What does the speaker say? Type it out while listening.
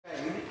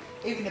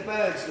Even the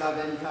birds love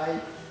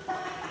MK.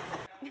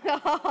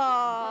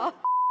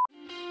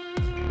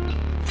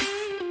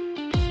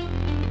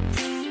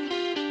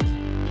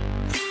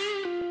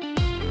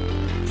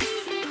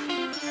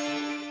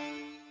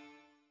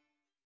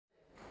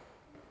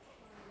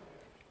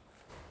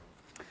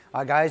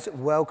 Hi guys,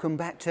 welcome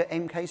back to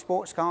MK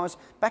Sportscars.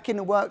 Back in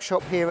the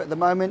workshop here at the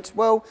moment.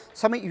 Well,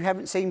 something you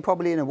haven't seen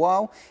probably in a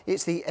while.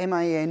 It's the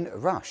MAN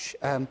Rush.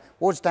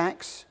 Was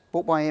Dax,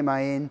 bought by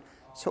MAN,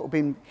 sort of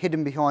been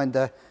hidden behind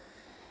the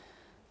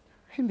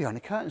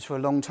curtains for a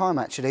long time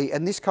actually.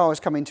 And this car has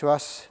come into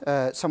us,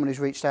 someone who's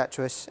reached out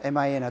to us,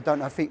 MAN.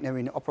 I think they're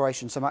in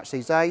operation so much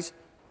these days.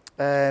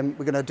 We're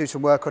going to do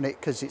some work on it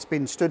because it's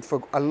been stood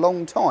for a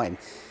long time.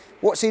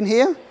 What's in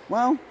here?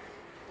 Well,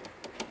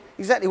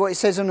 exactly what it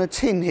says on the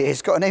tin here.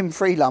 It's got an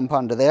M3 lump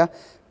under there.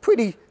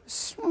 Pretty,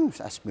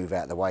 let's move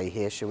out of the way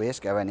here, shall we?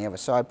 Let's go around the other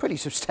side. Pretty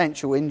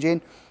substantial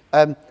engine.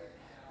 We've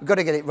got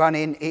to get it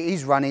running. It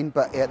is running,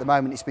 but at the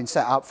moment it's been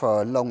set up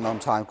for a long, long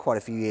time, quite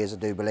a few years, I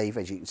do believe.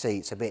 As you can see,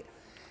 it's a bit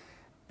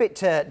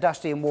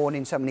dusty and worn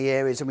in some of the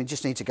areas, and we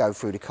just need to go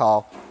through the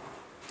car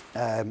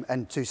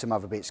and do some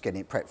other bits, getting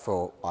it prepped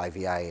for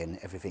IVA and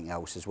everything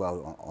else as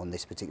well on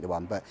this particular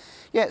one. But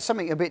yeah,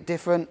 something a bit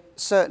different.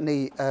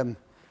 Certainly,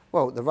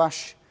 well, the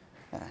Rush,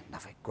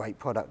 another great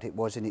product it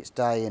was in its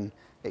day, and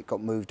it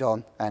got moved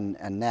on, and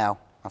now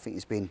I think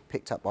it's been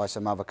picked up by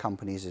some other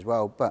companies as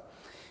well. But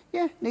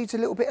yeah, needs a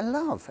little bit of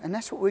love, and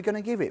that's what we're going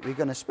to give it. We're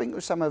going to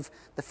sprinkle some of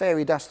the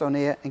fairy dust on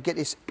here and get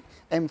this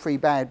M3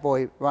 bad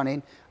boy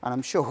running, and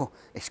I'm sure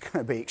it's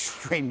going to be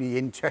extremely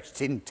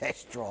interesting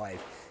test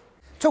drive.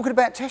 Talking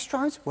about test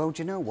drives, well,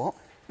 do you know what?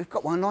 We've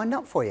got one lined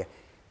up for you.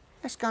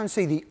 Let's go and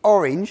see the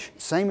orange,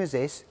 same as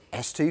this,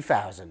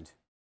 S2000.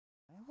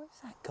 Where's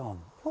that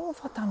gone? What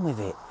have I done with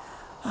it?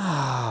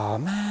 Oh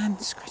man,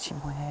 scratching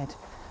my head.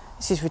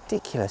 This is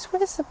ridiculous.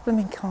 Where's the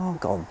blooming car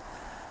gone?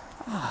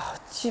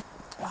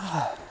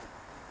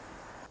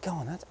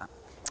 Gone.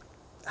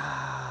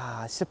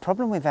 It's the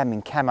problem with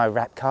having camo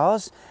wrap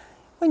cars.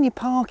 When you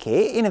park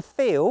it in a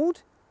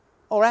field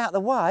or out the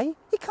way,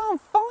 you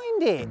can't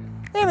find it.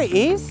 There it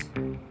is.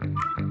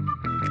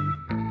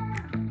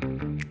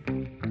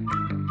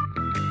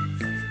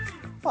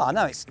 Well, I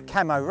know it's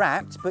camo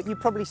wrapped, but you've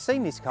probably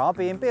seen this car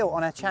being built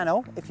on our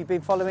channel. If you've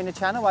been following the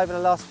channel over the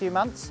last few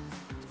months,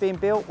 it's being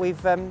built. We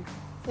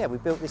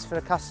built this for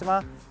a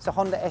customer. It's a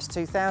Honda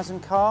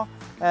S2000 car.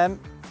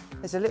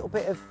 There's a little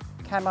bit of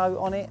camo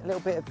on it, a little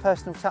bit of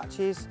personal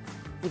touches.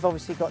 You've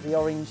obviously got the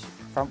orange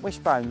front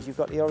wishbones. You've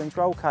got the orange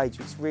roll cage,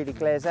 which really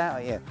glares out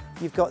at you.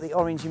 You've got the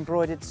orange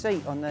embroidered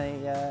seat on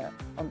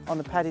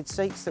the padded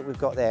seats that we've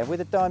got there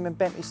with a diamond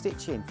Bentley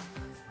stitching.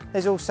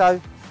 There's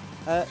also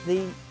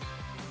the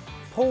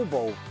pull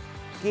ball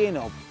gear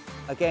knob,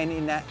 again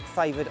in that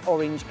favoured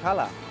orange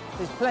colour.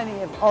 There's plenty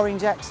of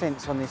orange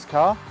accents on this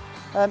car.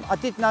 I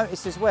did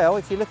notice as well,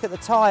 if you look at the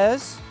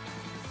tyres,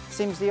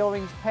 seems the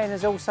orange pen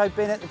has also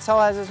been at the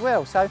tyres as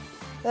well. So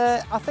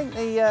I think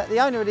the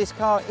owner of this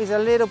car is a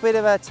little bit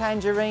of a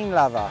tangerine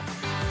lover.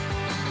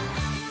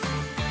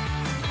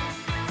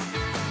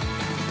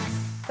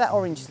 That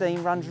orange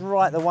theme runs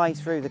right the way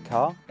through the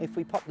car. If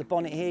we pop the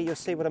bonnet here, you'll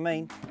see what I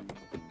mean.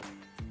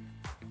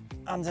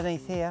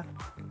 Underneath here,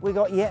 we've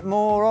got yet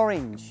more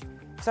orange.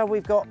 So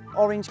we've got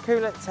orange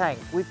coolant tank,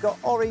 we've got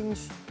orange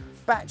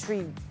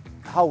battery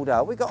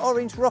holder, we've got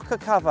orange rocker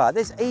cover,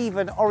 there's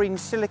even orange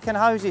silicone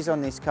hoses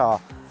on this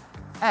car.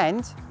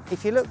 And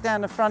if you look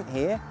down the front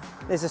here,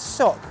 there's a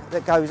sock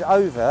that goes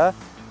over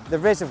the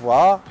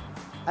reservoir,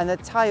 and the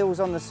tails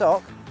on the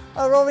sock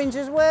are orange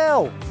as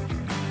well.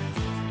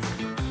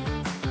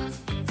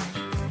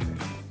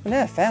 We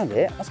now found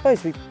it, I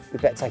suppose we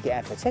better take it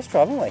out for a test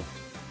drive, haven't we?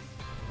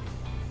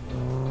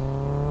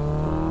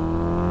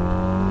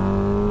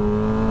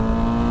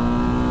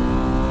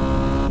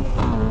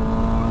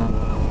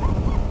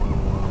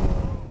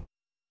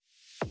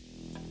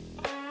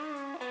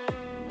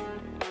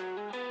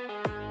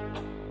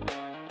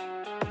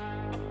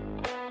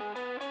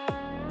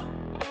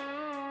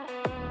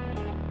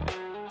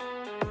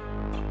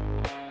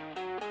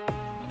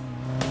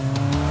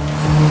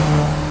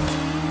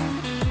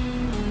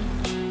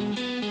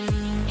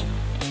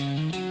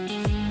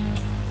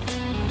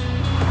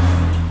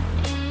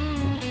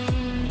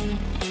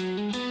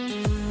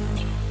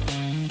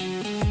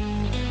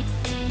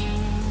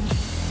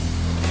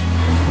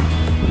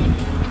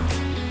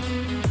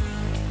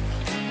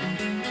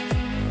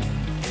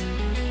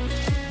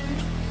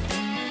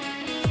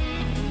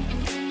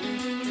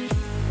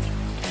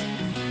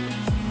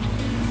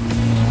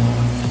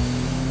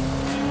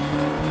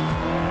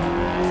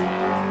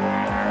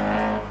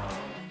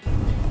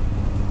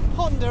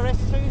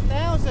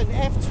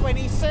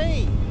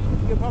 F20C.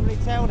 You'll probably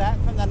tell that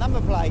from the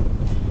number plate.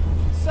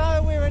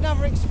 So we're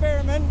another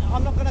experiment.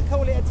 I'm not going to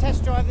call it a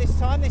test drive this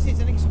time. This is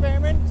an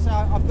experiment. So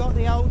I've got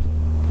the old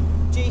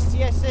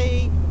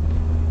GCSE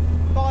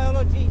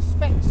biology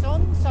specs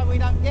on so we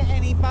don't get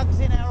any bugs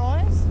in our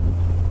eyes.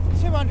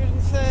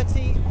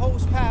 230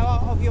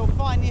 horsepower of your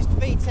finest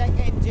VTEC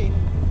engine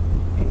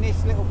in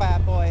this little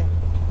bad boy.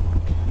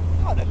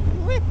 Oh, the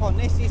grip on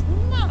this is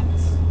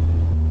nuts.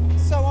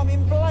 So I'm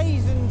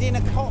emblazoned in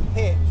a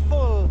cockpit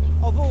full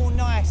of all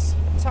nice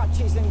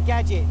touches and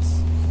gadgets.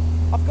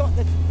 I've got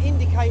the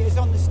indicators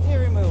on the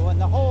steering wheel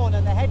and the horn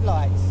and the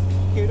headlights.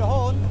 Cue the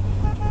horn.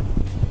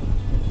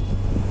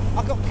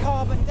 I've got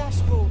carbon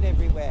dashboard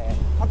everywhere.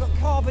 I've got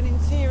carbon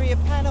interior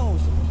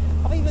panels.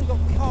 I've even got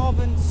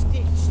carbon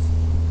stitched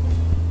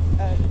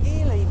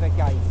ear lever.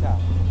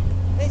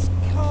 There's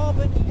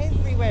carbon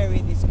everywhere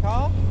in this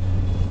car.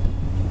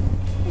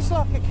 It's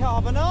like a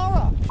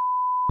carbonara.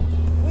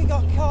 We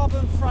got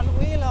carbon front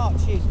wheel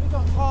arches. We've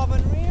got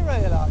carbon rear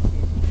wheel arches.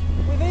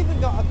 We've even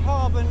got a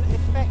carbon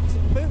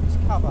effect boot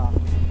cover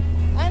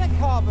and a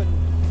carbon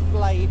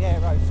blade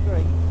aero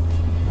screen.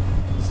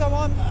 So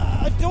I'm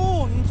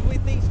adorned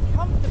with these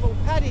comfortable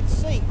padded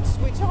seats,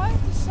 which I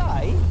have to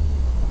say,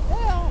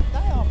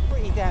 they are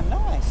pretty damn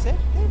nice. They're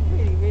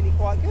really, really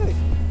quite good.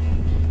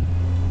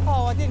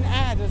 Oh, I didn't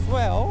add as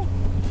well,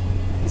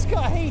 it's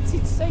got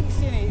heated seats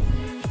in it.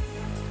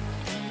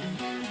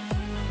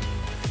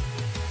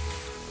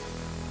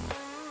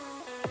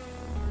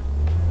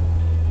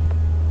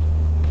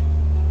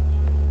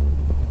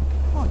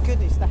 My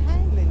goodness, the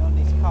handling on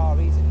this car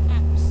is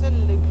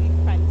absolutely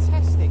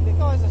fantastic. The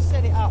guys have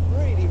set it up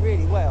really,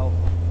 really well.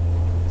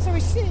 So we're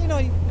sitting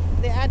on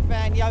the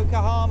Advan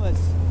Yokohama's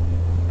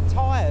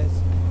tyres.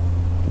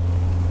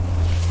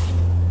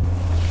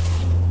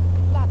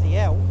 Bloody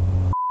hell.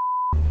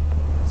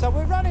 So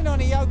we're running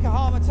on a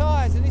Yokohama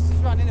tyres, and this is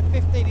running a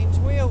 15-inch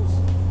wheels.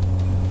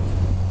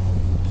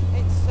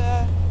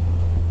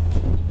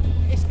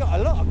 It's got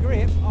a lot of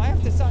grip, I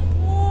have to say.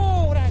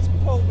 Whoa, that's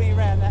pulled me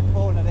around that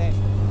corner then.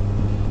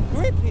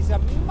 Grip is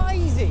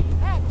amazing,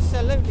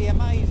 absolutely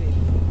amazing.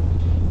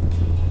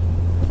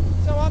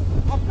 So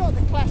I've got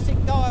the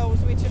classic dials,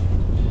 which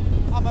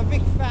I'm a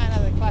big fan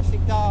of the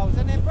classic dials,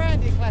 and they're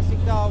branded classic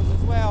dials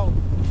as well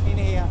in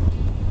here,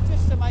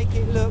 just to make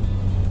it look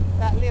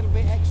that little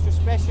bit extra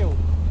special.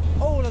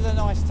 All of the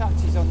nice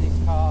touches on this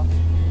car,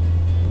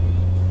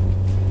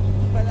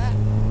 but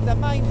the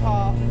main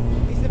part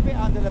is the bit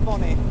under the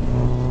bonnet.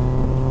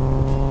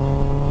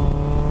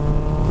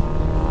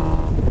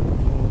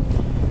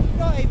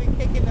 Not even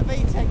kicking the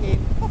VTEC in.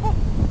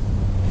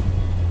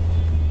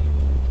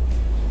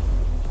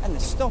 And the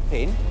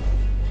stopping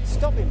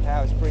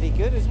power is pretty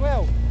good as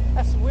well.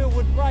 That's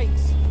Wheelwood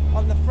brakes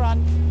on the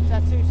front. It's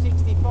our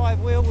 265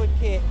 Wheelwood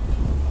kit.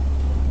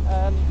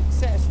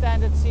 Set of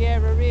standard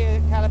Sierra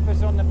rear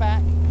calipers on the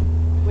back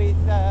with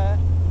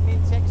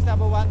Mintex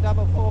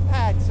 1144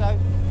 pads. So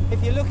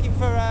if you're looking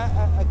for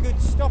a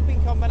good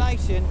stopping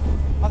combination,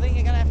 I think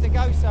you're going to have to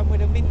go some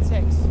with a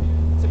Mintex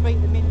to beat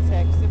the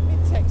Mintex. The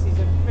Mintex is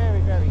a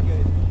very, very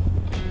good.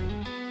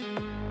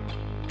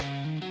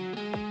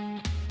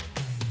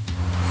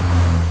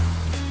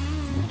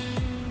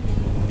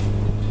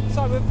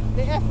 So with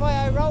the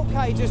FIO roll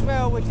cage as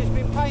well, which has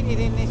been painted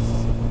in this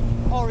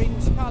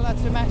orange colour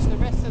to match the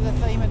rest of the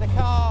theme of the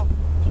car.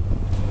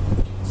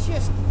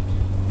 Just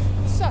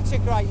such a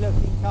great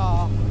looking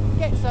car.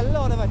 Gets a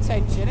lot of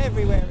attention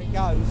everywhere it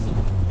goes.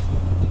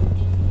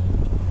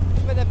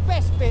 But the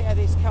best bit of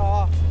this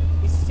car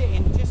is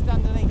sitting just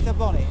underneath the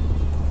bonnet.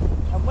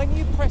 And when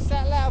you press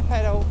that loud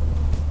pedal,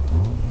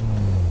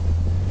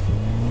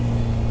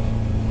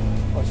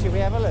 well, should we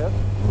have a look?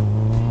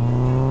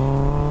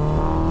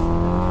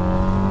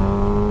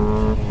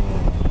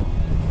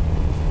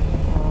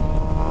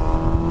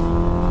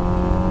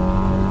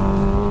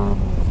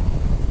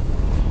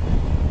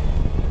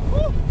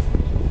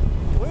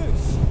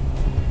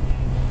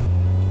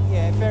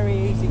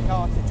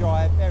 To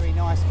drive, very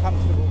nice,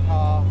 comfortable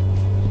car,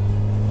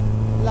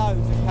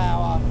 loads of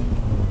power,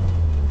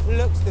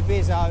 looks the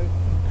bizzo,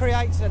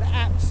 creates an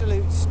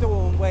absolute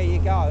storm where you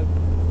go.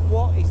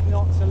 What is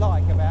not to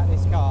like about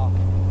this car?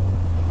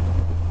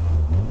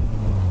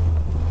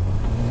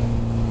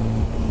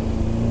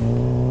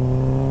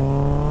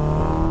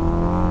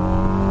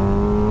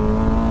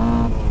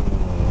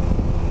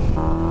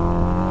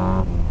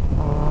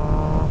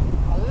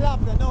 I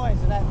love the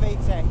noise of that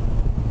VTEC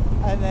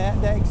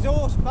and the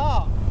exhaust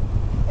bar.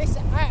 It's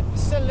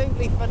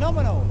absolutely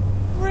phenomenal.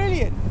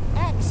 Brilliant.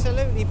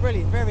 Absolutely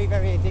brilliant. Very,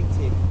 very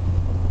addictive.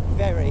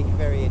 Very,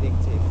 very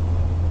addictive.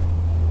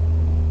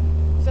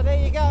 So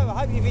there you go.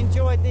 I hope you've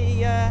enjoyed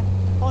the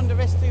Honda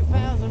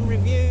S2000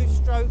 review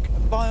stroke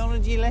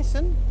biology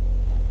lesson.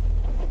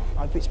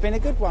 I hope it's been a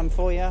good one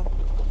for you.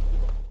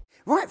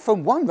 Right,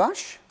 from one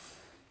rush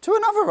to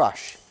another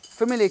rush.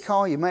 Familiar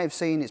car you may have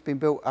seen. It's been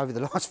built over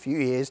the last few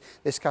years.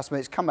 This customer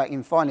has come back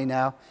in finally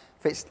now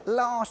for its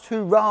last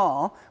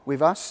hurrah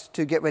with us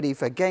to get ready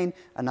for, again,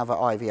 another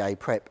IVA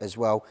prep as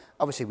well.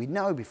 Obviously, we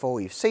know before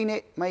you've seen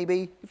it,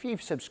 maybe. If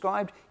you've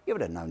subscribed, you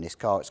would have known this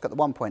car. It's got the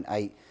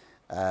 1.8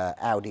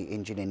 Audi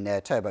engine in there,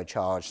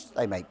 turbocharged.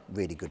 They make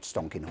really good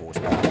stonking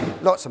horsepower.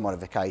 Lots of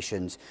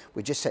modifications.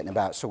 We're just setting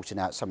about sorting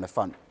out some of the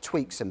front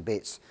tweaks and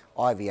bits,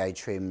 IVA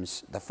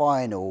trims, the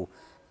final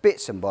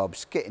bits and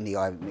bobs, getting the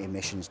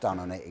emissions done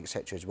on it,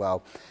 etc. as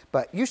well.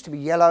 But used to be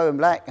yellow and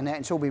black, and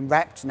it's all been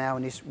wrapped now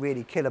in this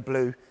really killer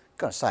blue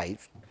Gotta say,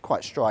 it's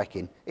quite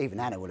striking. Even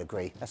Anna will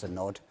agree. That's a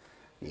nod.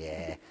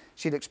 Yeah,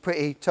 she looks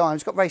pretty.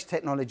 It's got race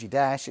technology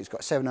dash. It's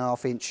got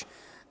 7.5-inch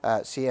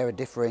Sierra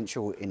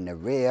differential in the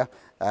rear.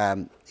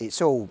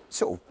 It's all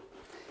sort of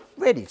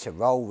ready to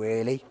roll,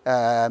 really.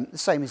 The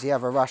same as the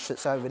other Rush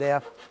that's over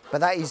there, but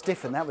that is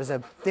different. That was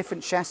a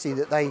different chassis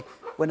that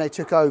when they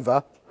took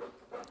over.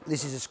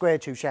 This is a square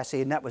tube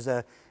chassis, and that was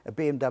a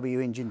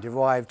BMW engine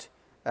derived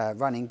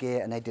running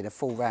gear, and they did a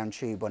full round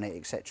tube on it,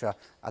 etc.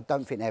 I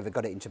don't think they ever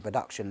got it into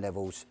production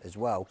levels as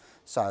well,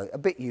 so a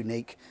bit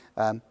unique,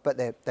 but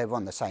they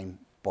run the same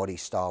body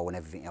style and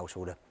everything else.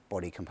 All the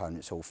body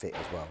components all fit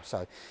as well.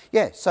 So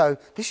yeah, so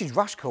this is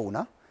Rush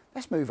Corner.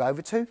 Let's move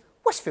over to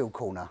Westfield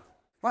Corner.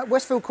 Right,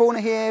 Westfield Corner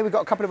here. We've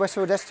got a couple of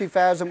Westfield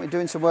S2000 we're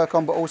doing some work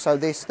on, but also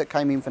this that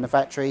came in from the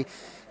factory.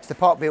 It's the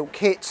part built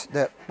kit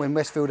that when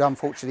Westfield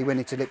unfortunately went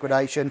into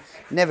liquidation,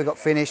 never got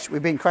finished.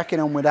 We've been cracking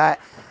on with that.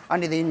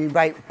 Under the engine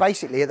bay,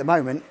 basically at the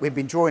moment, we've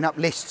been drawing up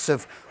lists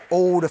of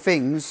all the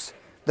things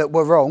that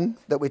were wrong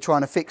that we're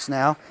trying to fix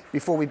now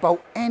before we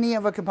bolt any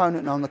other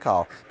component on the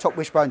car. Top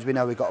wishbones we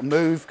know we've got to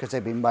move because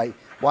they've been made,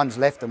 one's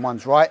left and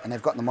one's right, and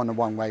they've got them on the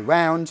one-way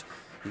round.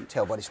 You can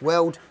tell by this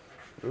weld,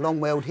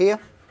 long weld here.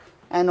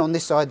 And on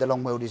this side, the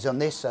long weld is on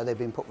this, so they've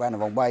been put round the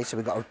wrong way. So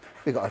we got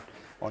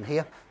on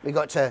here. We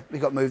got to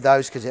move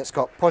those because it's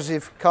got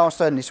positive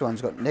caster and this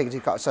one's got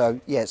negative caster.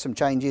 So yeah, some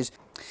changes.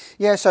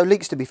 Yeah, so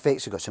leaks to be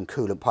fixed. We've got some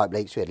coolant pipe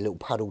leaks. We had a little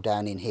puddle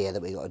down in here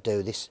that we got to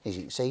do. This, as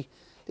you can see,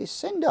 this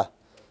sender,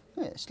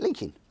 yeah, it's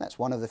leaking. That's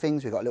one of the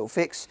things. We've got a little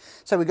fix.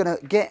 So we're going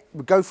to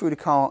go through the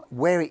car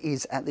where it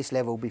is at this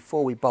level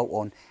before we bolt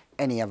on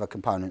any other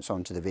components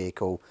onto the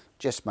vehicle.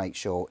 Just make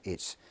sure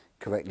it's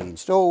correctly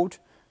installed,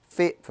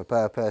 fit for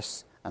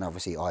purpose, and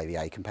obviously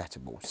IVA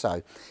compatible.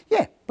 So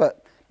yeah,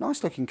 but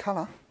nice looking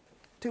colour.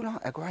 Do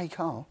like a grey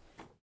car.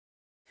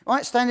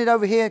 Right, standing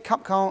over here,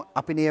 Cup car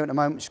up in here at the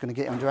moment. Just going to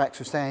get it onto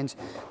axle stands.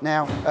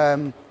 Now,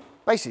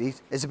 basically,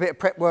 there's a bit of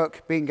prep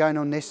work being going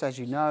on this, as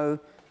you know.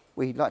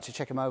 We like to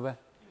check them over.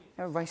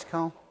 They're a race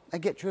car. They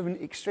get driven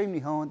extremely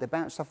hard. They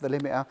bounce off the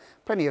limiter.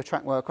 Plenty of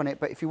track work on it.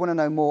 But if you want to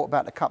know more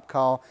about the Cup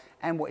car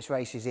and what its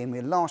race is in,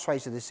 the last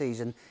race of the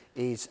season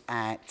is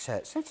at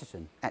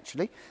Setterton,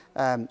 actually.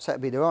 So it'll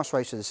be the last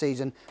race of the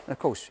season. And of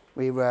course,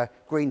 we were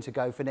green to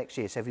go for next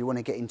year. So if you want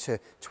to get into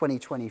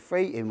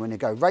 2023 and want to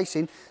go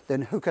racing,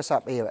 then hook us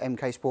up here at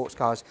MK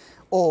Sportscars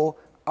or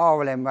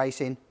RLM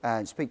Racing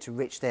and speak to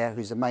Rich there,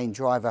 who's the main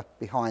driver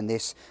behind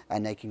this,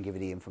 and they can give you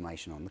the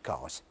information on the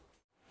cars.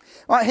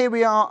 Right, here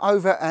we are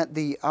over at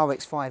the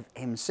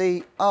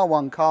RX5MC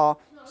R1 car.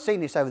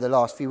 Seen this over the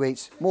last few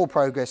weeks. More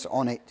progress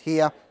on it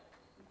here.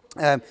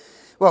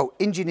 Well,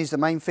 engine is the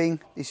main thing.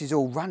 This is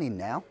all running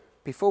now.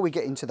 Before we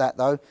get into that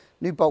though,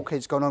 new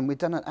bulkhead's gone on. We've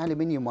done an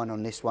aluminium one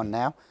on this one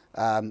now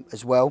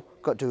as well.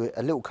 Got to do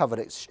a little cover,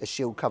 that's a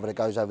shield cover that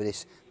goes over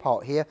this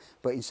part here.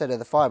 But instead of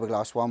the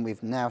fiberglass one,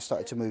 we've now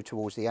started to move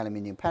towards the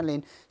aluminium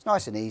panelling. It's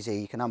nice and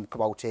easy. You can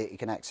unbolt it. You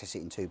can access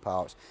it in two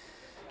parts.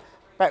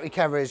 Battery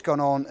cover has gone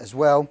on as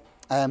well.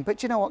 But do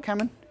you know what,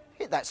 Cameron?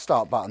 Hit that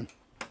start button.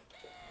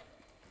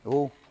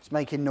 Oh, it's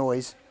making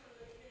noise.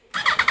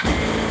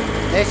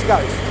 There she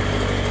goes.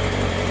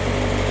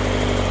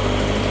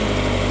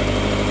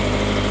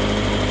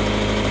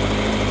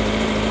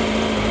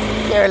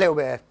 Yeah, a little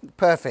bit.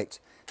 Perfect.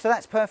 So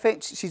that's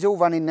perfect. She's all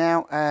running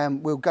now.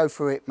 We'll go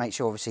through it, make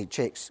sure obviously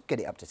chicks, get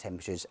it up to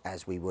temperatures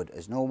as we would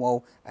as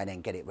normal, and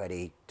then get it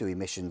ready, do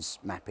emissions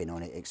mapping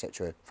on it,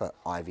 etc. for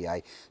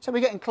IVA. So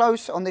we're getting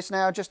close on this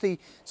now. Just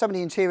some of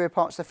the interior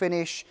parts to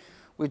finish.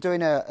 We're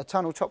doing a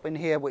tunnel top in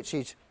here, which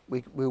is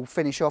we'll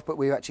finish off, but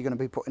we're actually going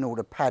to be putting all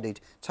the padded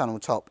tunnel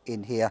top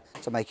in here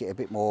to make it a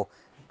bit more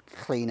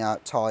cleaner,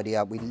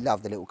 tidier. We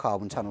love the little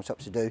carbon tunnel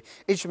tops to do.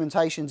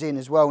 Instrumentation's in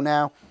as well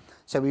now.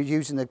 So we're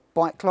using the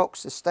bike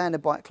clocks, the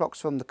standard bike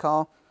clocks from the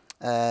car.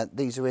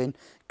 These are in.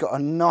 Got a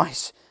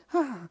nice,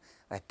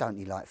 don't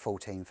you like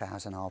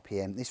 14,000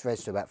 RPM? This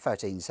registered about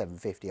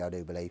 13,750, I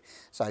do believe.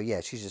 So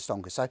yeah, she's a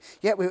stonker. So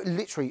yeah, we're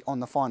literally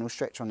on the final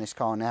stretch on this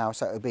car now.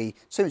 So it'll be,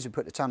 as soon as we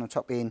put the tunnel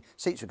top in,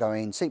 seats will go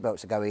in, seat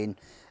belts will go in,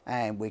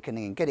 and we can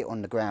then get it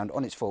on the ground,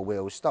 on its four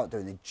wheels, start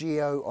doing the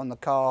geo on the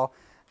car.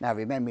 Now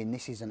remembering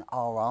this is an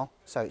RR,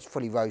 so it's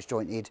fully rose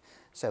jointed.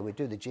 So we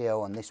do the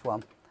geo on this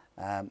one.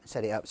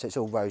 Set it up so it's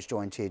all rose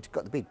jointed.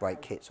 Got the big brake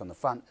kits on the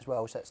front as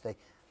well, so that's the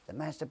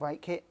Mazda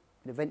brake kit,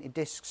 the vented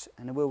discs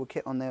and the wheel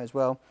kit on there as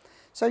well.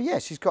 So yeah,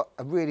 she's got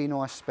a really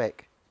nice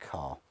spec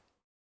car.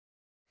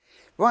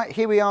 Right,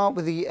 here we are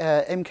with the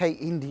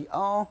MK Indy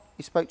R.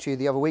 We spoke to you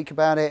the other week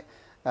about it.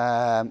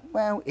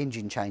 Well,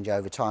 engine change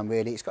over time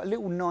really. It's got a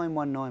little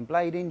 919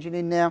 blade engine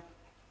in there.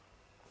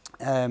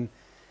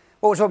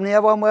 What was wrong with the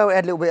other one? Well, it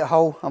had a little bit of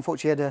hole.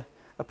 Unfortunately, it had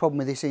a problem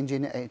with this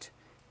engine.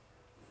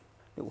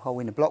 Little hole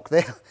in the block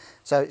there.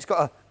 So it's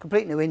got a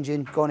complete new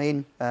engine gone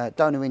in,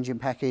 donor engine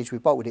package. We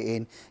bolted it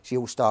in. She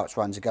all starts,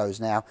 runs and goes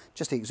now.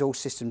 Just the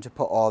exhaust system to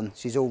put on.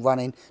 She's all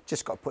running.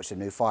 Just got to put some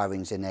new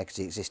firings in there because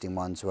the existing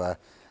ones were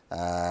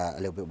a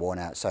little bit worn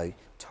out, so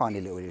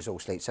tiny little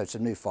exhaust leak, so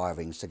some new fire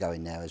rings to go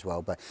in there as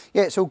well. But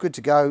yeah, it's all good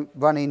to go,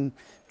 running,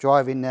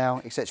 driving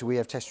now, etc. We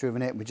have test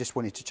driven it, we just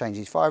wanted to change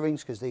these fire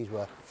rings because these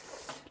were a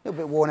little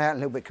bit worn out, a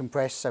little bit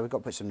compressed, so we've got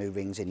to put some new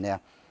rings in there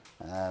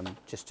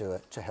just to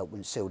help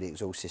seal the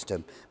exhaust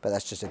system. But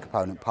that's just a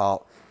component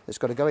part that's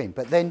got to go in.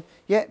 But then,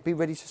 yeah, be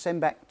ready to send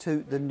back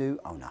to the new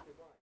owner.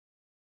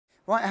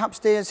 Right,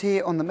 upstairs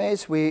here on the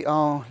mez, we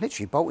are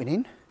literally bolting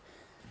in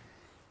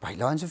brake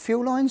lines and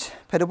fuel lines,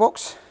 pedal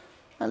box,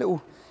 a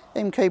little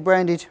MK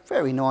branded,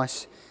 very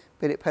nice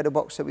billet pedal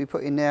box that we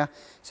put in there.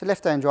 It's a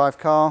left-hand drive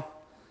car.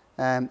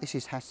 This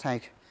is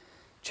hashtag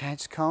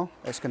Chad's car.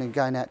 That's going to be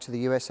going out to the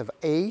US of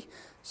E.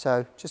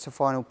 So just the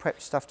final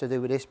prep stuff to do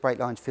with this, brake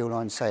lines, fuel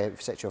lines, say,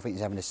 etc. I think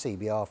he's having a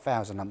CBR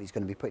 1000 lump he's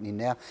going to be putting in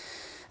now.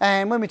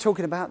 And when we're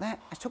talking about that,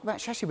 let's talk about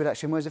chassis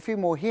production. There's a few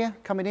more here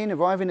coming in,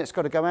 arriving, that's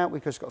got to go out.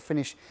 We've just got to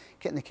finish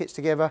getting the kits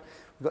together.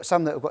 We've got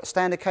some that have got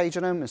standard cage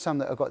on them and some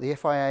that have got the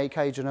FIA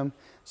cage on them,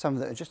 some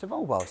that are just a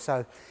Volvo.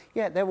 So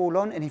yeah, they're all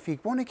on. And if you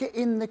want to get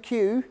in the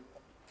queue,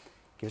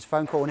 give us a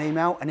phone call and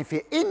email. And if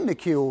you're in the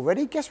queue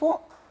already, guess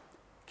what?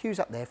 Queue's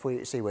up there for you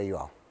to see where you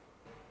are.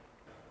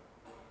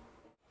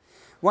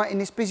 Right, in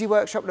this busy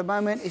workshop at the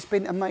moment, it's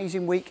been an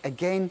amazing week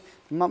again.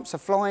 The months are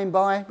flying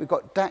by. We've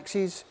got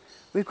Daxes,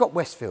 we've got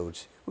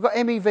Westfields, we've got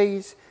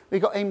MEVs,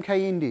 we've got MK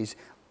Indies,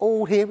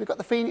 all here. We've got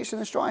the Phoenix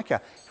and the Striker.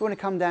 If you want to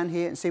come down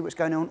here and see what's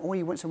going on, or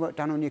you want some work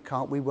done on your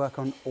car, we work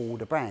on all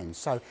the brands.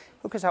 So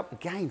hook us up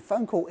again,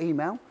 phone call,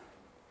 email,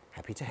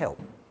 happy to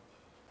help.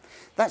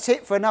 That's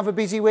it for another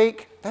busy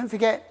week. Don't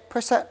forget,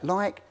 press that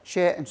like,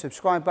 share and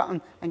subscribe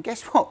button. And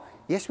guess what?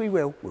 Yes, we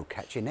will. We'll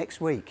catch you next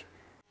week.